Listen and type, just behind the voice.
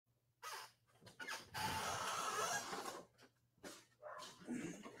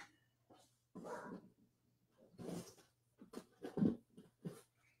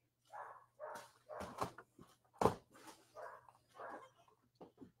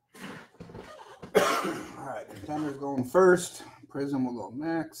All right, contenders going first. Prism will go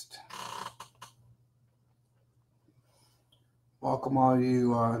next. Welcome all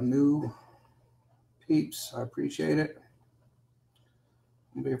you new peeps. I appreciate it.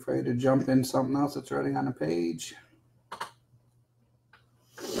 Don't be afraid to jump in something else that's already on the page.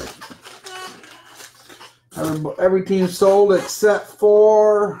 Every team sold except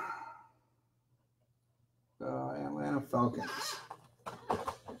for the Atlanta Falcons.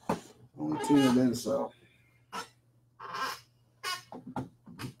 Only team that didn't sell.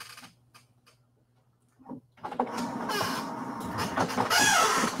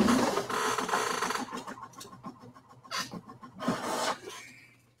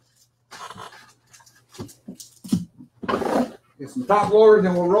 Get some top loaders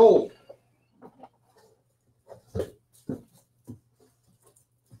and we'll roll.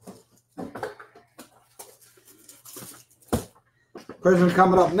 Prism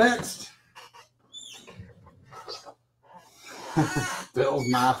coming up next. Bills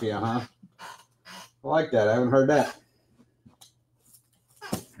Mafia, huh? I like that. I haven't heard that.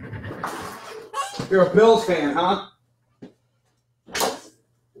 You're a Bills fan, huh?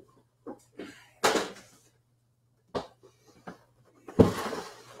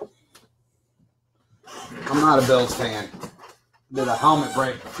 I'm not a Bills fan. Did a helmet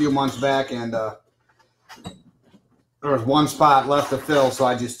break a few months back, and there was one spot left to fill, so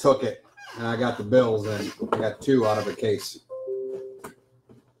I just took it. And I got the Bills, and I got 2 out of a case.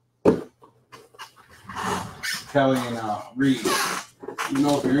 Kelly and Reed. You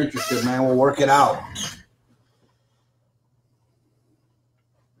know, if you're interested, man, we'll work it out.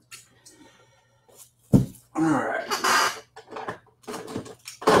 All right.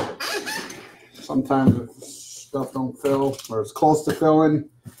 Sometimes if stuff don't fill or it's close to filling,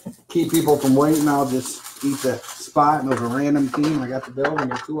 keep people from waiting, I'll just eat the spot, and it was a random team. I got the Bills, and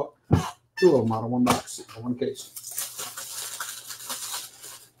got two of them out of one box, or one case.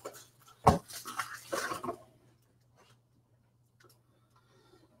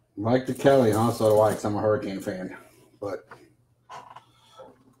 Like the Kelly, huh? So do I, because I'm a Hurricane fan. But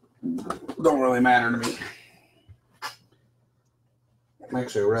don't really matter to me. I'm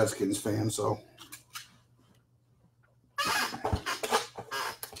actually a Redskins fan, so.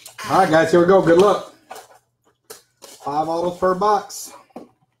 All right, guys, here we go. Good luck. 5 autos per box.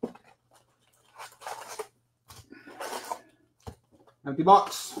 Empty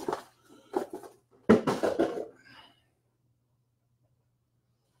box.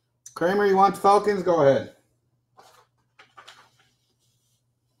 Kramer, you want the Falcons? Go ahead.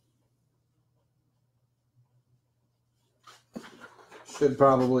 Should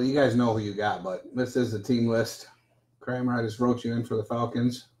probably, you guys know who you got, but this is the team list. Kramer, I just wrote you in for the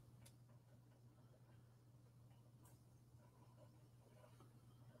Falcons.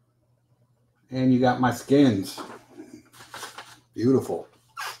 And you got my skins. Beautiful.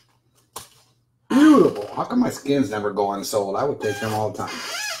 Beautiful. How come my skins never go unsold? I would take them all the time.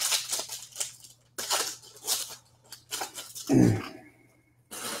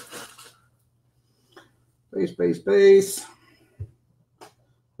 Base, base, base.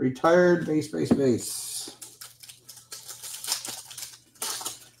 Retired, base, base, base.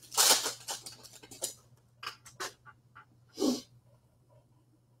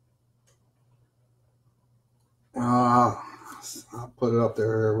 I'll put it up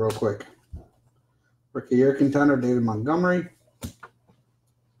there real quick. Rookie year contender, David Montgomery.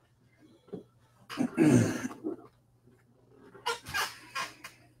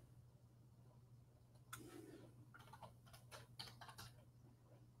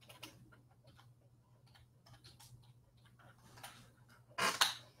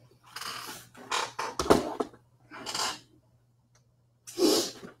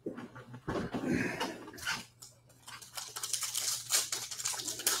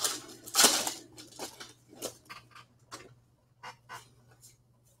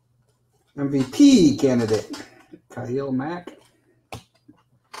 MVP candidate, Khalil Mack.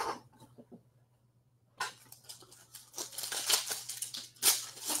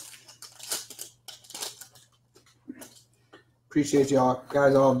 Appreciate y'all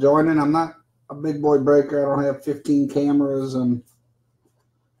guys all joining. I'm not a big boy breaker. I don't have 15 cameras and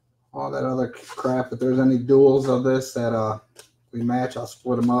all that other crap. If there's any duels of this that we match, I'll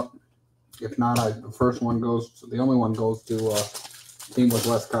split them up. If not, the first one goes, the only one goes to team with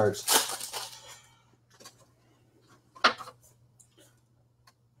less cards.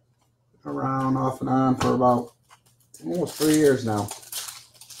 Around off and on for about almost 3 years now.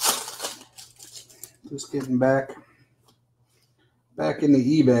 Just getting back into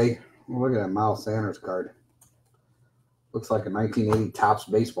eBay. Oh, look at that Miles Sanders card. Looks like a 1980 Topps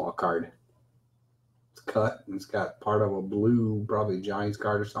baseball card. It's cut and it's got part of a blue, probably Giants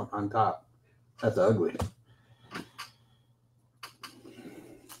card or something on top. That's ugly.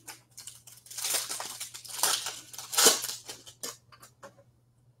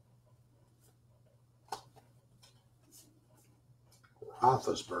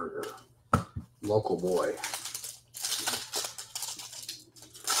 Roethlisberger, local boy.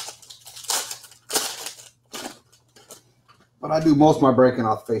 But I do most of my breaking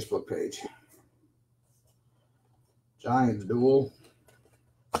off the Facebook page. Giants duel.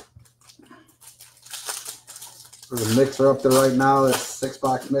 There's a mixer up there right now. That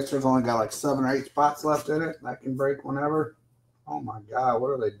 6-box mixer's only got like 7 or 8 spots left in it. I can break whenever. Oh my God, what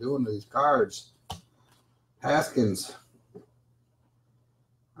are they doing to these cards? Haskins.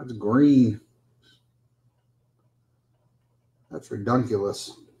 That's green. That's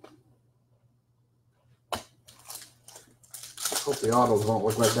redunculous. Hope the autos won't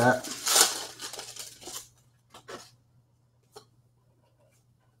look like that.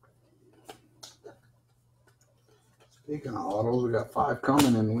 Speaking of autos, we got 5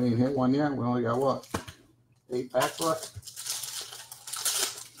 coming and we ain't hit one yet. We only got what? 8 packs left.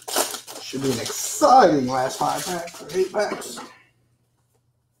 Should be an exciting last 5 packs or 8 packs.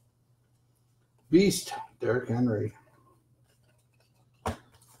 Beast, Derrick Henry.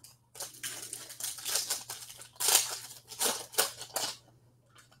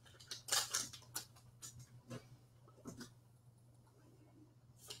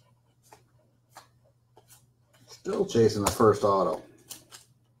 Still chasing the first auto.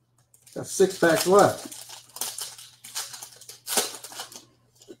 Got 6 packs left.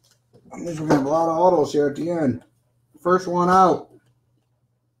 That means we're going to have a lot of autos here at the end. First one out.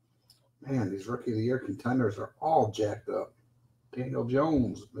 Man, these Rookie of the Year contenders are all jacked up. Daniel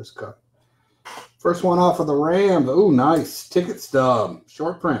Jones, miscut. First one off of the Rams. Ooh, nice. Ticket stub.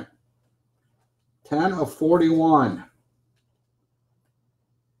 Short print. 10 of 41.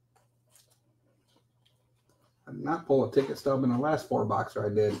 I did not pull a ticket stub in the last 4-boxer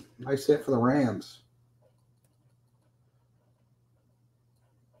I did. Nice hit for the Rams.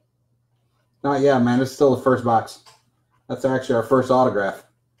 Not yet, man. It's still the first box. That's actually our first autograph.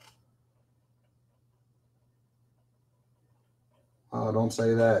 Oh, don't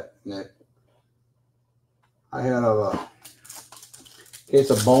say that, Nick. I had a case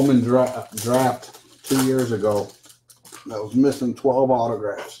of Bowman draft 2 years ago that was missing 12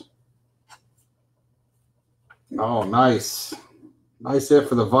 autographs. Oh, nice. Nice hit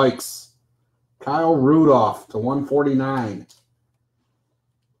for the Vikes. Kyle Rudolph to 149.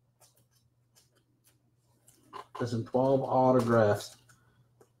 Missing 12 autographs.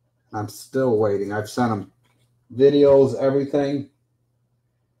 I'm still waiting. I've sent him videos, everything.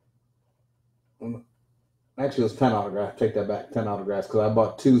 Actually, it was 10 autographs. Take that back. 10 autographs because I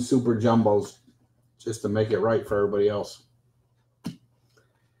bought 2 super jumbos just to make it right for everybody else.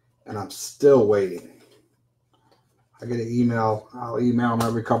 And I'm still waiting. I get an email. I'll email them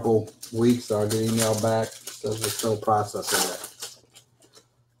every couple weeks. So I'll get an email back. Says they're still processing it.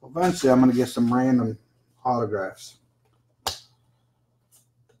 Eventually, I'm going to get some random autographs.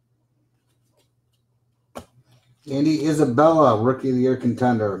 Andy Isabella, Rookie of the Year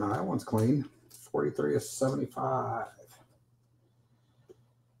contender. Now that one's clean. 43 of 75.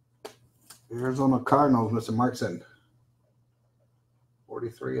 Arizona Cardinals, Mr. Markson.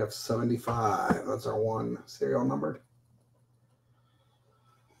 43 of 75. That's our one serial number.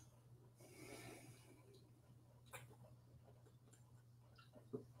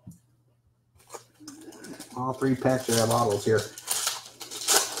 All 3 packs should have autos here.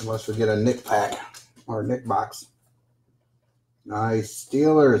 Unless we get a Nick pack or a Nick box. Nice.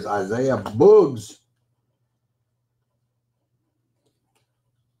 Steelers, Isaiah Boogs.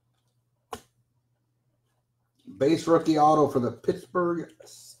 Base rookie auto for the Pittsburgh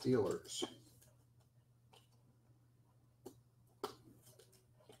Steelers.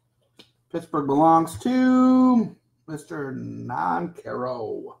 Pittsburgh belongs to Mr.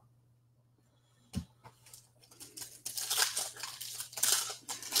 Non-Caro.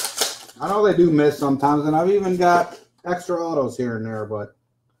 I know they do miss sometimes, and I've even got extra autos here and there, but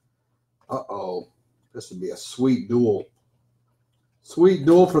uh-oh. This would be a sweet duel. Sweet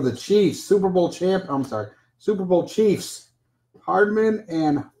duel for the Chiefs. Super Bowl champ. I'm sorry. Super Bowl Chiefs. Hardman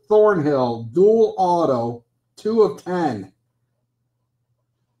and Thornhill. Dual auto. 2 of 10.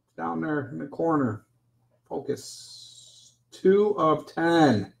 Down there in the corner. Focus. 2 of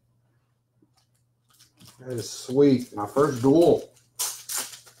 10. That is sweet. My first duel.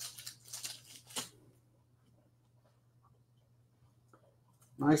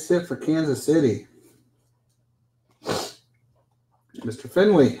 Nice hit for Kansas City. Mr.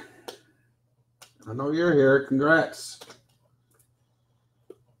 Finley. I know you're here. Congrats.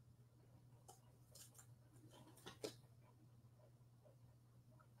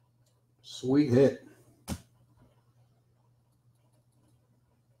 Sweet hit.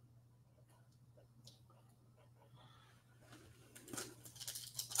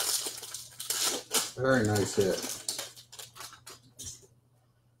 Very nice hit.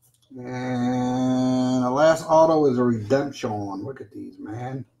 And the last auto is a redemption. Look at these,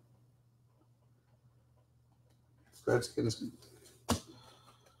 man. Redskins.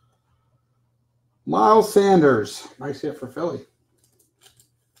 Miles Sanders. Nice hit for Philly.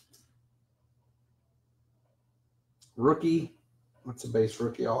 Rookie. What's the base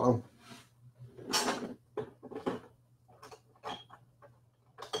rookie auto?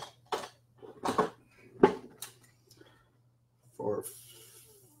 For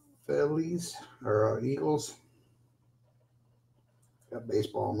Phillies or Eagles. Got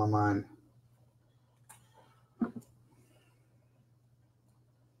baseball on my mind.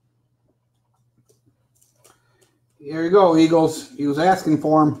 Here you go, Eagles. He was asking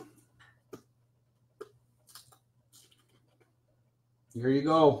for him. Here you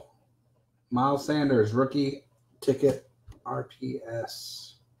go. Miles Sanders, rookie ticket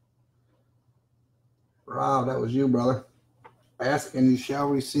RPS. Rob, that was you, brother. Ask and you shall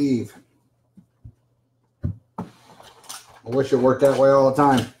receive. I wish it worked that way all the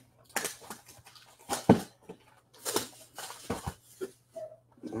time.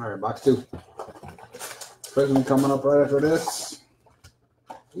 All right, box 2. Prism coming up right after this.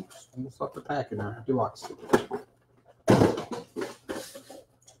 Oops, almost left the pack in there. Empty box.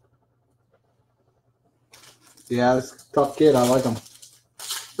 Yeah, this is a tough kid. I like him.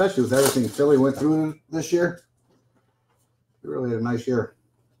 Especially with everything Philly went through this year. He really had a nice year.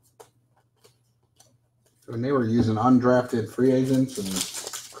 When they were using undrafted free agents and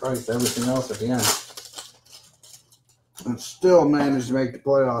Christ, everything else at the end. And still managed to make the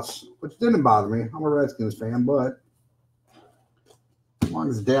playoffs, which didn't bother me. I'm a Redskins fan, but as long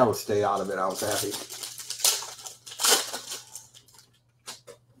as Dallas stayed out of it, I was happy.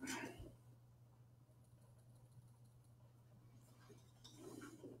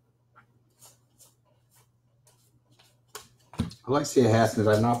 I like to see a Haskins.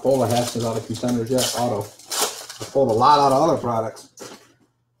 I've not pulled a Haskins out of contenders yet. Auto. I pulled a lot out of other products.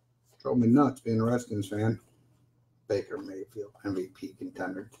 Drove me nuts being a Redskins fan. Baker Mayfield, MVP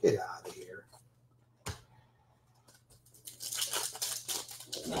contender. Get out of here.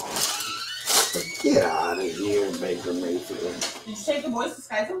 Get out of here, Baker Mayfield. Did you take the boys to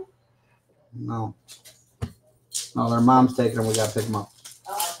Skyzone? No. No, their mom's taking them. We got to pick them up.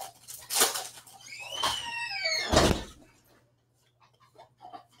 Oh, okay.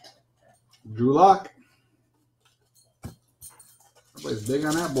 Drew Lock. Everybody's big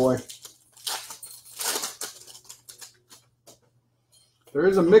on that boy. There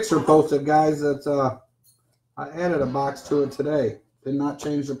is a mixer posted, guys, that I added a box to it today. Did not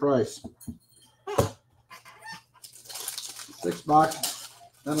change the price. 6-box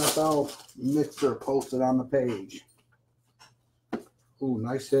NFL mixer posted on the page. Ooh,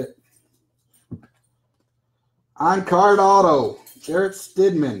 nice hit. On-card auto, Jarrett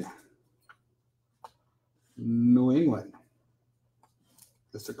Stidham, New England.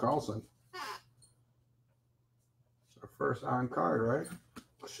 Mr. Carlson. It's our first on-card, right?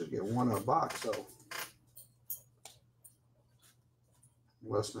 I should get one in a box, though.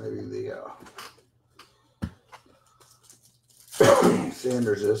 Unless maybe the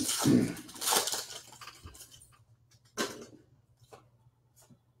Sanders is.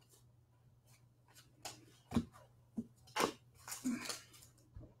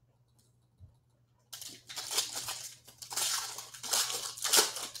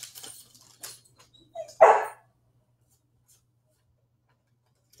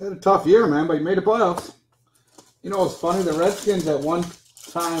 Had a tough year, man, but he made the playoffs. You know, it's funny. The Redskins at one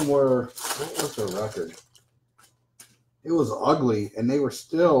time were, what was their record? It was ugly, and they were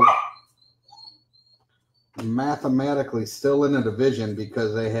still mathematically still in the division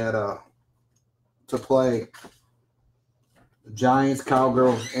because they had to play the Giants,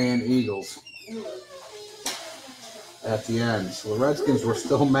 Cowgirls, and Eagles at the end. So the Redskins were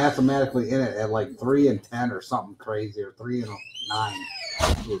still mathematically in it at like 3-10 or something crazy, or 3-9.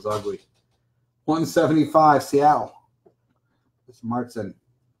 It was ugly. 175, Seattle. Mr. Martin.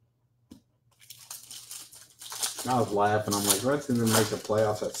 I was laughing. I'm like, Redskins didn't make the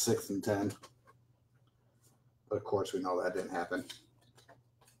playoffs at 6-10. But of course, we know that didn't happen.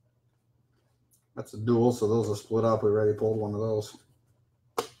 That's a duel, so those will split up. We already pulled one of those.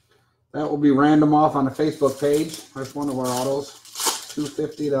 That will be random off on the Facebook page. There's one of our autos.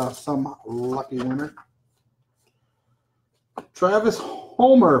 $250 to some lucky winner. Travis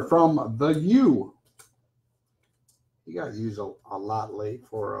Homer from the U. He got used a lot late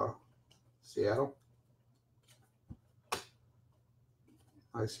for Seattle.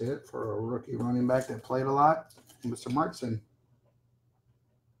 Nice hit for a rookie running back that played a lot, Mr. Markson.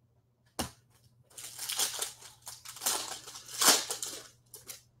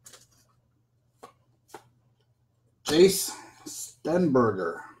 Jace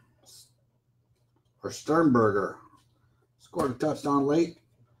Sternberger scored a touchdown late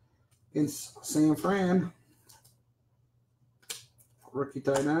against San Fran. Rookie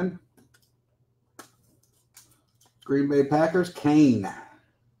tight end. Green Bay Packers, Kane.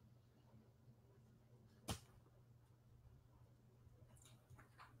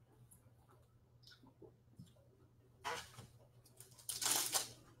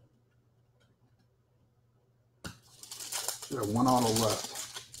 Should have one auto left.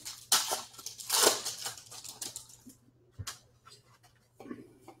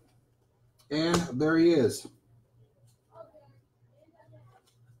 And there he is.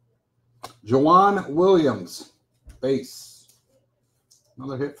 Jawan Williams, base.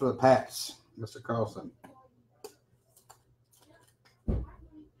 Another hit for the Pats, Mr. Carlson.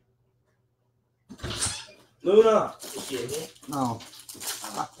 Luna. No.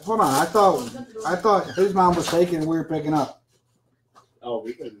 Hold on. I thought his mom was taking and we were picking up. Oh,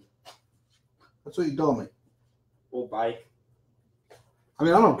 we can. That's what you told me. We'll bike. I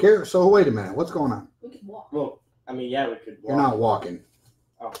mean, I don't care. So wait a minute. What's going on? We could walk. Well, I mean, yeah, we could walk. You're not walking.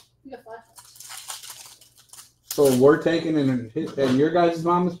 Oh. We got flashlights. So we're taking and your guys'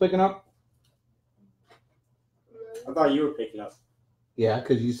 mom is picking up? I thought you were picking up. Yeah,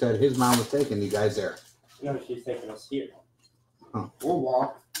 because you said his mom was taking you guys there. No, she's taking us here. Huh. We'll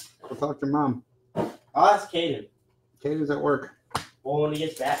walk. Go talk to your mom. I'll ask Caden. Katie's at work. Well, when he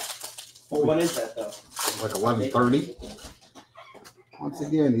gets back. Well, when is that, though? Like 11:30. Once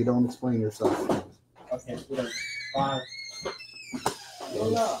again, you don't explain yourself. Okay, so 5.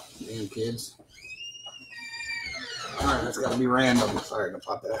 Damn kids. All right, that's got to be random. Sorry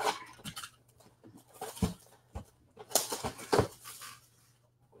about that.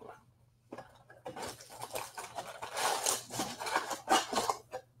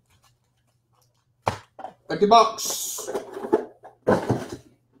 $50.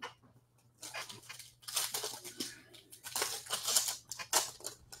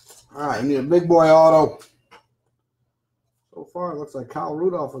 All right, you need a big boy auto. So far, it looks like Kyle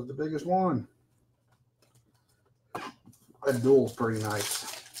Rudolph was the biggest one. That duel's pretty nice.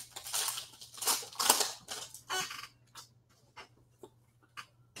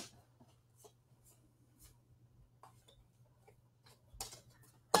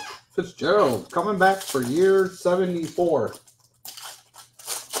 Fitzgerald coming back for year 74.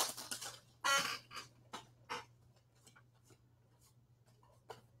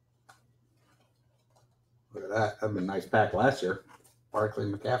 Look at that. That'd been a nice pack last year. Barkley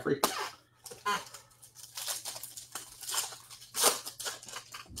McCaffrey.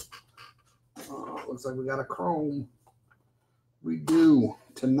 Oh, looks like we got a chrome. We do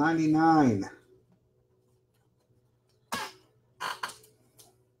to 99.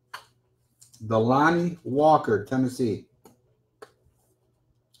 Delanie Walker, Tennessee.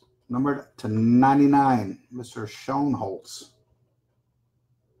 Numbered to 99, Mr. Schoenholtz.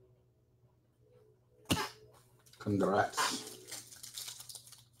 Congrats.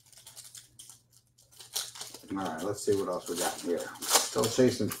 All right, let's see what else we got here. Still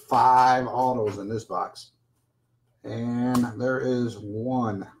chasing 5 autos in this box. And there is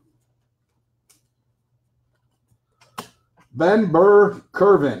one. Ben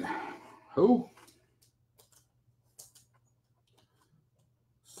Burr-Curvin. Who?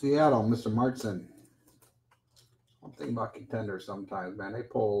 Seattle, Mr. Markson. One thing about contenders sometimes, man, they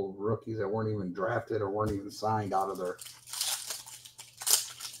pull rookies that weren't even drafted or weren't even signed out of their.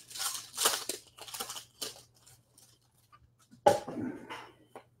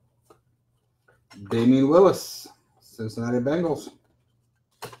 Damian Willis, Cincinnati Bengals.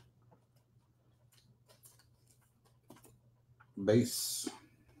 Base.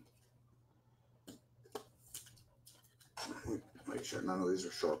 Make sure none of these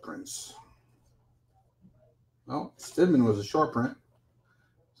are short prints. Well, Stidman was a short print.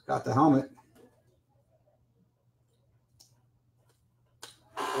 It's got the helmet.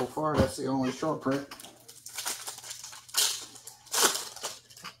 So far, that's the only short print.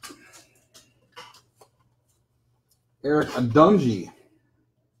 Eric Adunji.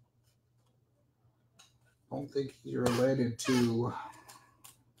 Don't think he's related to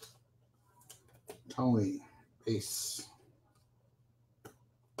Tony. Base.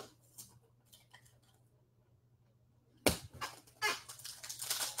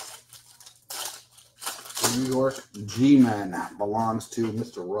 York G-Men belongs to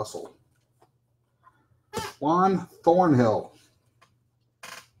Mr. Russell. Juan Thornhill.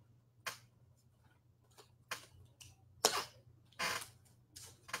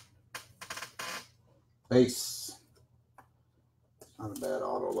 Base. Not a bad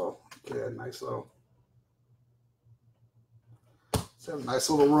auto though. Okay, nice little. It's a nice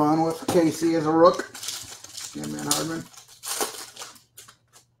little run with Casey as a rook. Yeah, man, Hardman.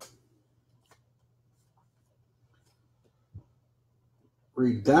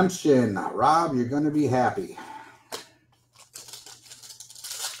 Redemption. Rob, you're going to be happy.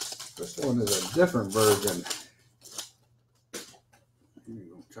 This one is a different version. I'm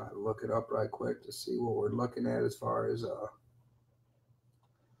going to try to look it up right quick to see what we're looking at as far as the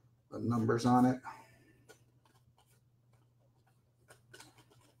numbers on it.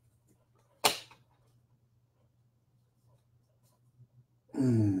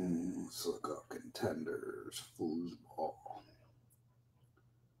 Let's look up contenders foosball.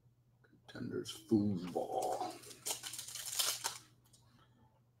 Contenders foosball.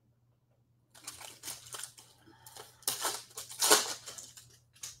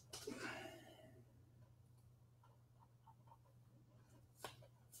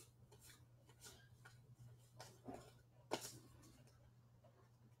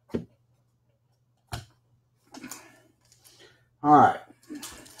 All right.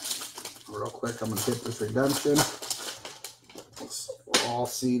 Real quick, I'm going to hit this redemption. We'll all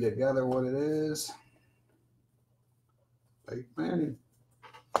see together what it is. Peyton Manning.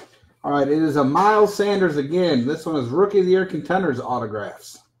 All right, it is a Miles Sanders again. This one is Rookie of the Year Contenders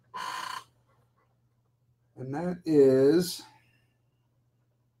autographs. And that is,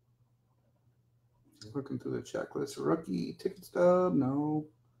 looking through the checklist, rookie ticket stub, no.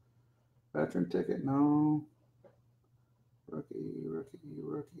 Veteran ticket, no.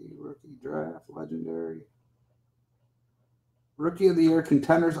 Rookie draft, legendary. Rookie of the Year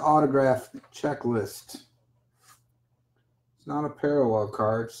Contenders autograph checklist. It's not a parallel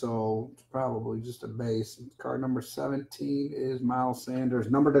card, so it's probably just a base. Card number 17 is Miles Sanders,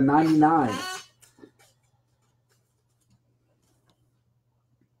 number to 99.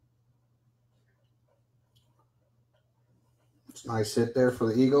 It's a nice hit there for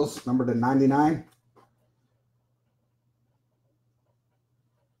the Eagles, number to 99.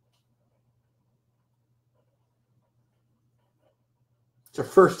 It's your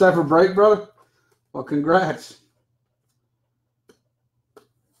first ever break, brother? Well, congrats.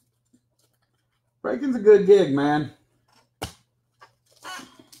 Breaking's a good gig, man.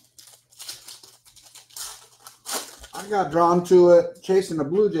 I got drawn to it chasing the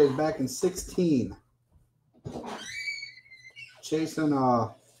Blue Jays back in 16. Chasing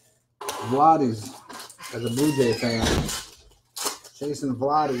Vladdy's as a Blue Jay fan. Chasing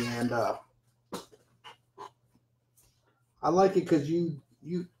Vladdy, and I like it because you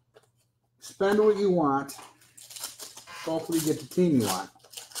spend what you want. Hopefully you get the team you want.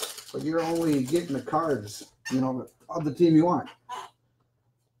 But you're only getting the cards, of the team you want.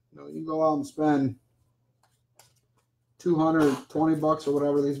 You go out and spend $220 or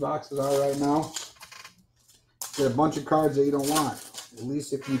whatever these boxes are right now. Get a bunch of cards that you don't want. At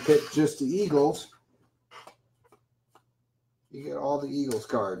least if you pick just the Eagles, you get all the Eagles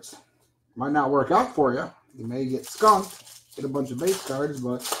cards. Might not work out for you. You may get skunked, get a bunch of base cards,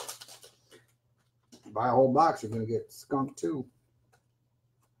 but if you buy a whole box, you're going to get skunked too.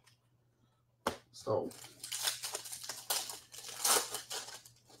 So,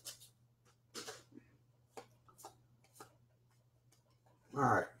 all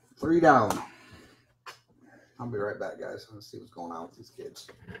right, 3 down. I'll be right back, guys. Let's see what's going on with these kids.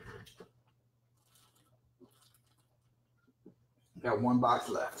 Got 1 box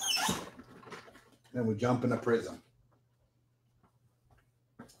left. Then we jump into Prism.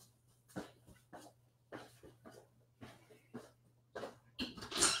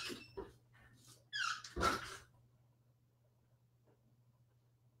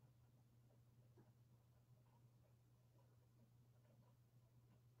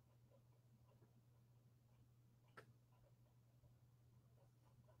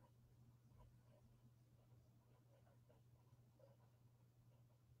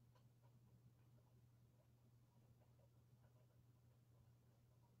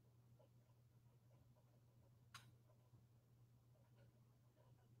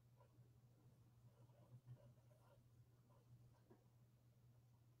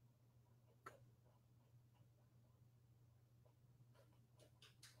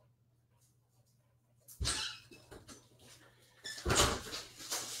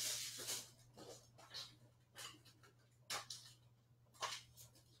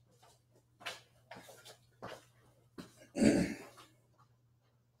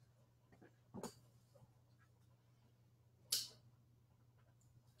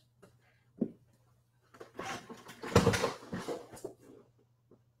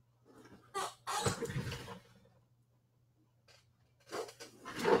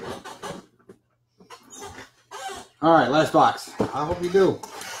 All right, last box. I hope you do.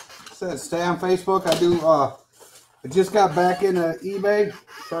 It says stay on Facebook. I do. I just got back into eBay,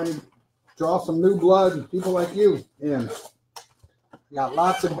 trying to draw some new blood and people like you in. Got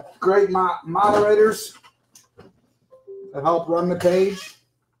lots of great moderators that help run the page.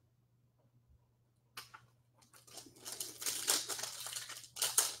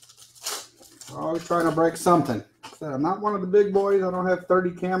 We're always trying to break something. I'm not one of the big boys. I don't have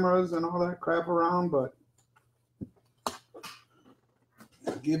 30 cameras and all that crap around, but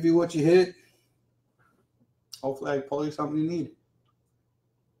I'll give you what you hit. Hopefully I can pull you something you need.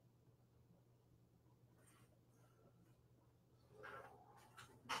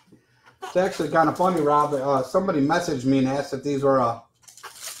 It's actually kind of funny, Rob. Somebody messaged me and asked if these were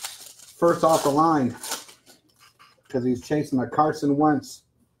first off the line because he's chasing a Carson Wentz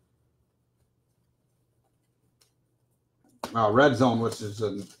red zone, which is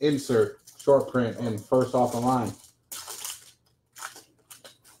an insert short print in first off the line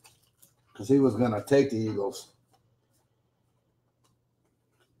because he was going to take the Eagles.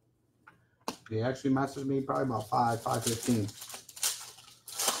 He actually messaged me probably about 5:15.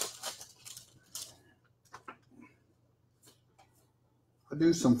 I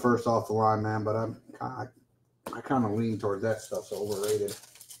do some first off the line, man, but I kind of lean towards that stuff's overrated.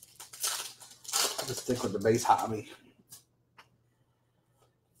 I just stick with the base hobby.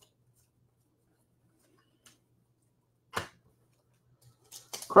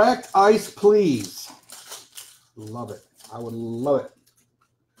 Cracked ice, please. Love it. I would love it.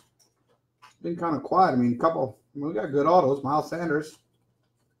 Been kind of quiet. I mean, we got good autos. Miles Sanders,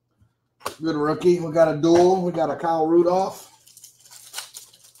 good rookie. We got a duel. We got a Kyle Rudolph.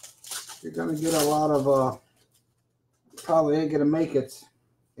 You're going to get a lot of, probably ain't going to make it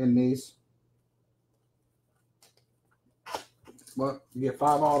in these. But you get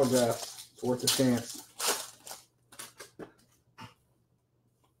 5 autographs. It's worth a chance.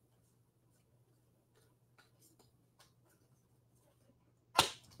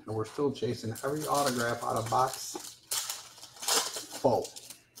 And we're still chasing every autograph out of box full.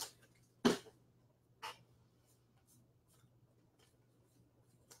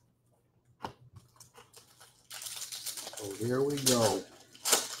 So here we go.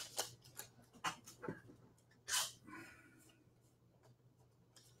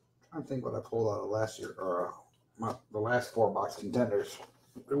 I think what I pulled out of last year, or the last 4 box contenders.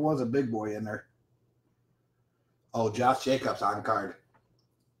 There was a big boy in there. Oh, Josh Jacobs on card.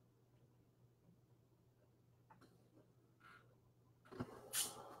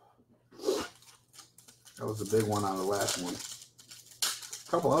 That was a big one out of the last one.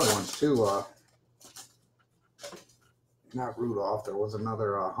 A couple other ones too. Not Rudolph. There was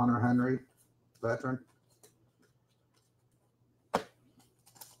another Hunter Henry veteran.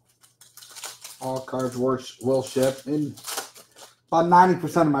 All cards will ship. And about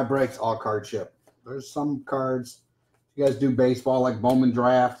 90% of my breaks, all cards ship. There's some cards. You guys do baseball like Bowman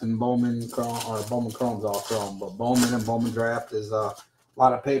Draft and Bowman Chrome, or Bowman Chrome's all Chrome, but Bowman and Bowman Draft is a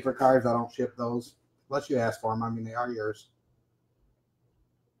lot of paper cards. I don't ship those unless you ask for them. I mean, they are yours.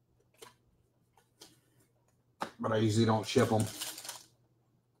 But I usually don't ship them.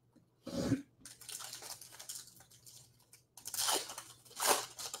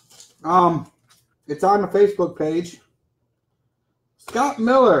 It's on the Facebook page. Scott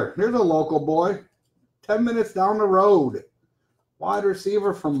Miller, here's a local boy. 10 minutes down the road. Wide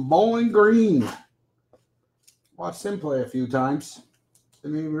receiver from Bowling Green. Watched him play a few times.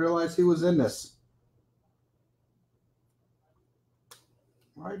 Didn't even realize he was in this.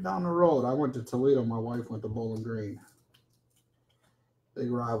 Right down the road. I went to Toledo. My wife went to Bowling Green. Big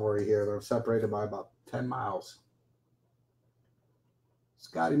rivalry here. They're separated by about 10 miles.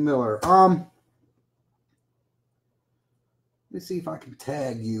 Scotty Miller. Let me see if I can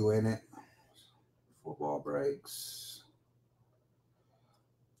tag you in it. Football breaks.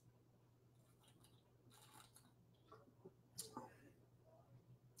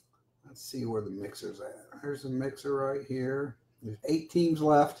 Let's see where the mixer's at. There's a mixer right here. There's 8 teams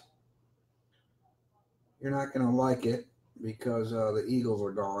left. You're not going to like it because the Eagles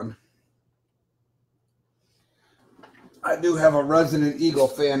are gone. I do have a resident Eagle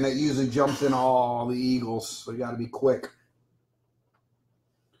fan that usually jumps in all the Eagles, so you got to be quick.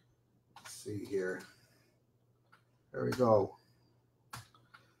 Let's see here. There we go.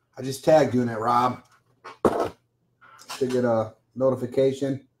 I just tagged you in it, Rob. To get a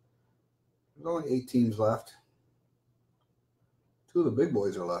notification. There's only 8 teams left. 2 of the big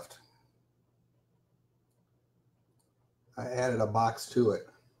boys are left. I added a box to it.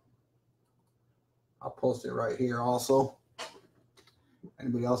 I'll post it right here also.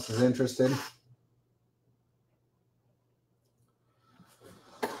 Anybody else is interested?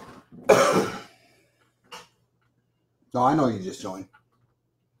 No, I know you just joined.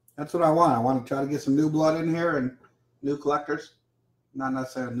 That's what I want. I want to try to get some new blood in here and new collectors. Not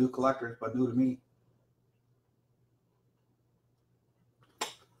necessarily new collectors, but new to me.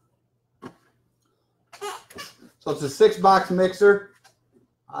 So it's a 6-box mixer.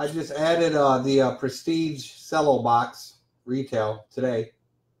 I just added the Prestige Cello box retail today.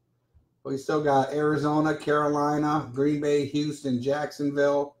 We still got Arizona, Carolina, Green Bay, Houston,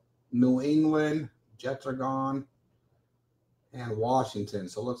 Jacksonville, New England, Jets are gone, and Washington.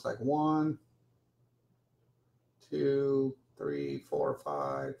 So it looks like 1, 2, 3, 4,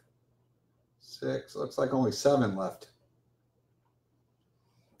 5, 6. Looks like only 7 left.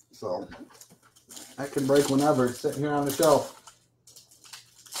 So that can break whenever. It's sitting here on the shelf.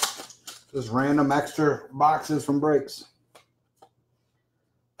 Just random extra boxes from breaks.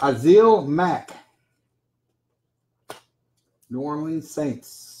 Azil Mack, New Orleans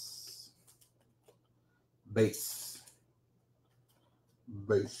Saints. Base.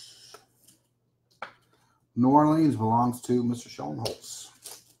 New Orleans belongs to Mr. Schoenholz.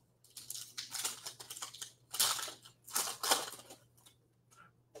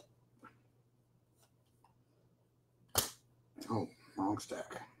 Oh, wrong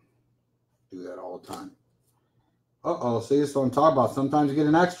stack. Do that all the time. Uh-oh, see, this is what I'm talking about. Sometimes you get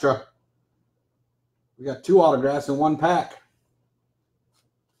an extra. We got 2 autographs in 1 pack.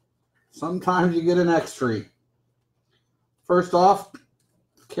 Sometimes you get an extra. First off,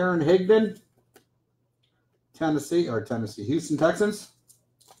 Karen Higdon, Houston Texans.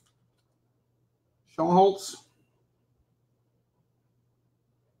 Schoenholz.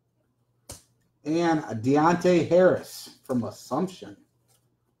 And Deontay Harris from Assumption.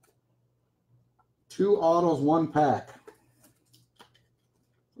 2 autos, 1 pack.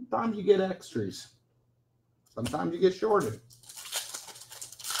 Sometimes you get extras. Sometimes you get shorted.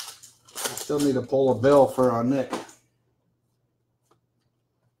 I still need to pull a bill for Nick.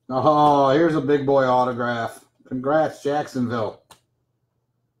 Oh, here's a big boy autograph. Congrats, Jacksonville.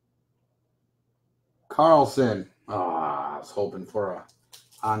 Carlson. I was hoping for a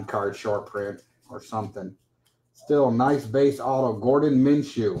on-card short print or something. Still, nice base auto. Gordon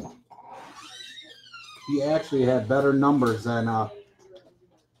Minshew. He actually had better numbers than out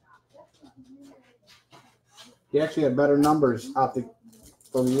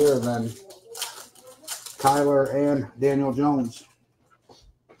for the year than Kyler and Daniel Jones.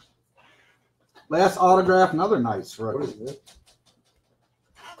 Last autograph, another nice rookie.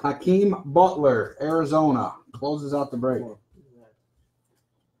 Hakeem Butler, Arizona, closes out the break.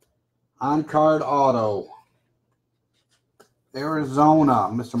 On-card auto. Arizona,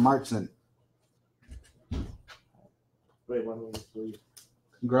 Mr. Martin. Wait, 1 minute, please.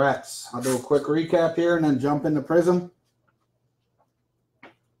 Congrats. I'll do a quick recap here and then jump into Prism.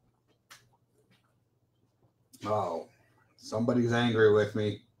 Oh, somebody's angry with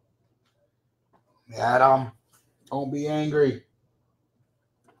me. Adam, don't be angry.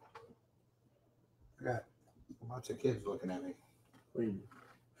 I got a bunch of kids looking at me. Wait.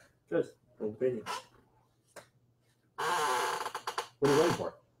 Just opinion. What are you waiting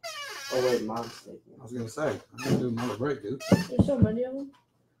for? Oh, wait, mom's taking it. I was going to say, I'm going to do another break, dude. There's so many of them.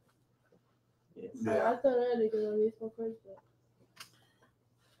 Yeah. I thought I had to get on baseball cards, but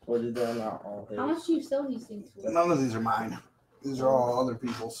What is that not all his? how much do you sell these things for? None of these are mine. These are all other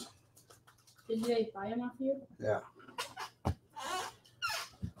people's. Did you guys buy them off here? Yeah.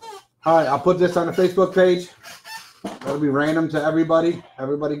 All right, I'll put this on the Facebook page. That'll be random to everybody.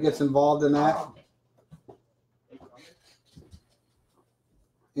 Everybody gets involved in that.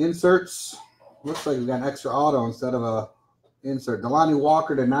 Inserts. Looks like we got an extra auto instead of a insert. Delanie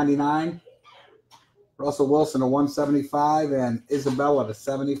Walker to 99. Russell Wilson to 175 and Isabella to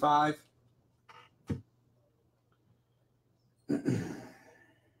 75.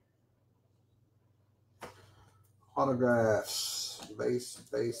 Autographs. Base.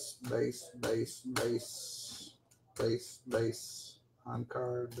 On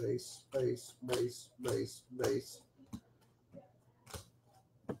card. Base.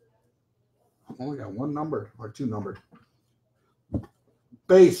 Only got 1 number or 2 numbered.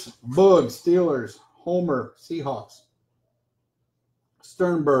 Base. Boog. Steelers. Homer. Seahawks.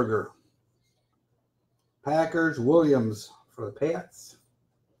 Sternberger. Packers. Williams for the Pats.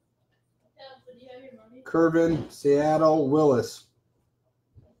 Curvin. Seattle. Willis.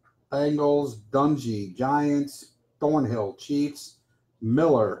 Bengals. Dungy. Giants. Thornhill. Chiefs.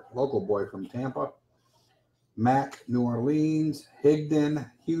 Miller. Local boy from Tampa. Mack. New Orleans. Higdon.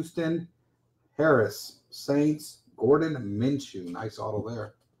 Houston. Harris. Saints. Gordon Minshew. Nice auto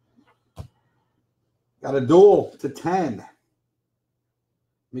there. Got a duel to 10.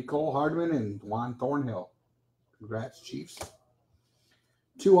 Nicole Hardman and Juan Thornhill. Congrats, Chiefs.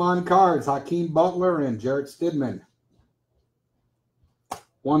 2 on cards, Hakeem Butler and Jarrett Stidman.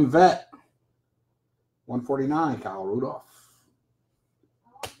 1 vet, 149, Kyle Rudolph.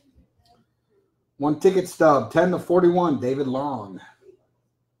 1 ticket stub, 10/41, David Long.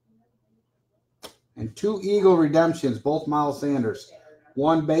 And 2 Eagle redemptions, both Miles Sanders.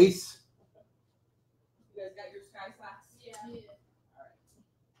 1 base. You guys got your sky socks? Yeah.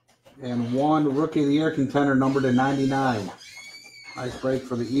 And 1 Rookie of the Year contender numbered to 99. Nice break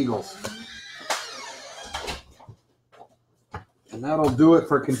for the Eagles. And that'll do it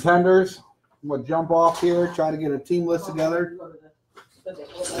for contenders. I'm going to jump off here, try to get a team list together.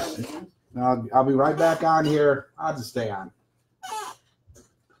 I'll be right back on here. I'll just stay on.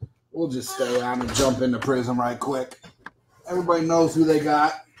 We'll just stay on and jump into Prism right quick. Everybody knows who they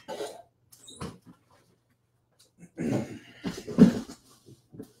got.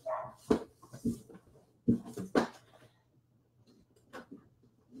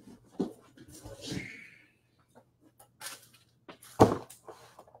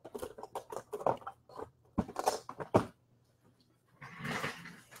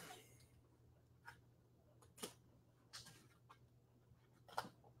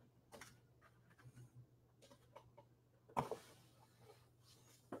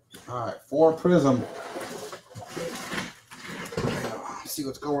 All right, 4 Prism. See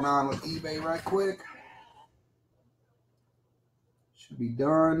what's going on with eBay right quick. Should be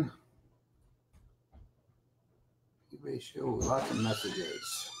done. eBay shows lots of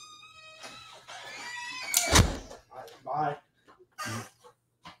messages. Bye.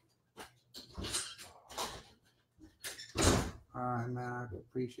 All right, man, I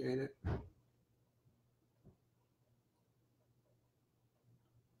appreciate it.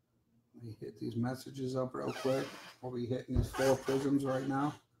 Let me hit these messages up real quick. We'll be hitting these 4 Prisms right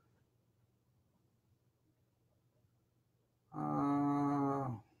now.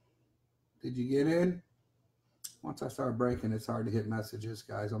 Did you get in? Once I start breaking, it's hard to hit messages,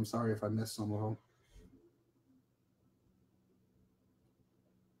 guys. I'm sorry if I missed some of them.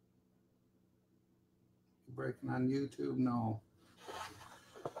 Breaking on YouTube? No.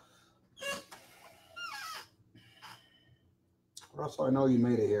 Russell, I know you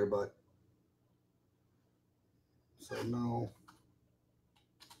made it here, but so no.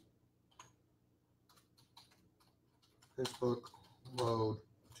 Facebook load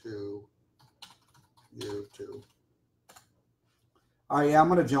to YouTube. All right, yeah, I'm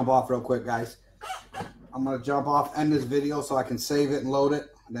going to jump off real quick, guys. I'm going to jump off, end this video so I can save it and load it.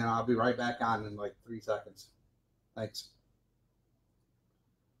 And then I'll be right back on in like 3 seconds. Thanks.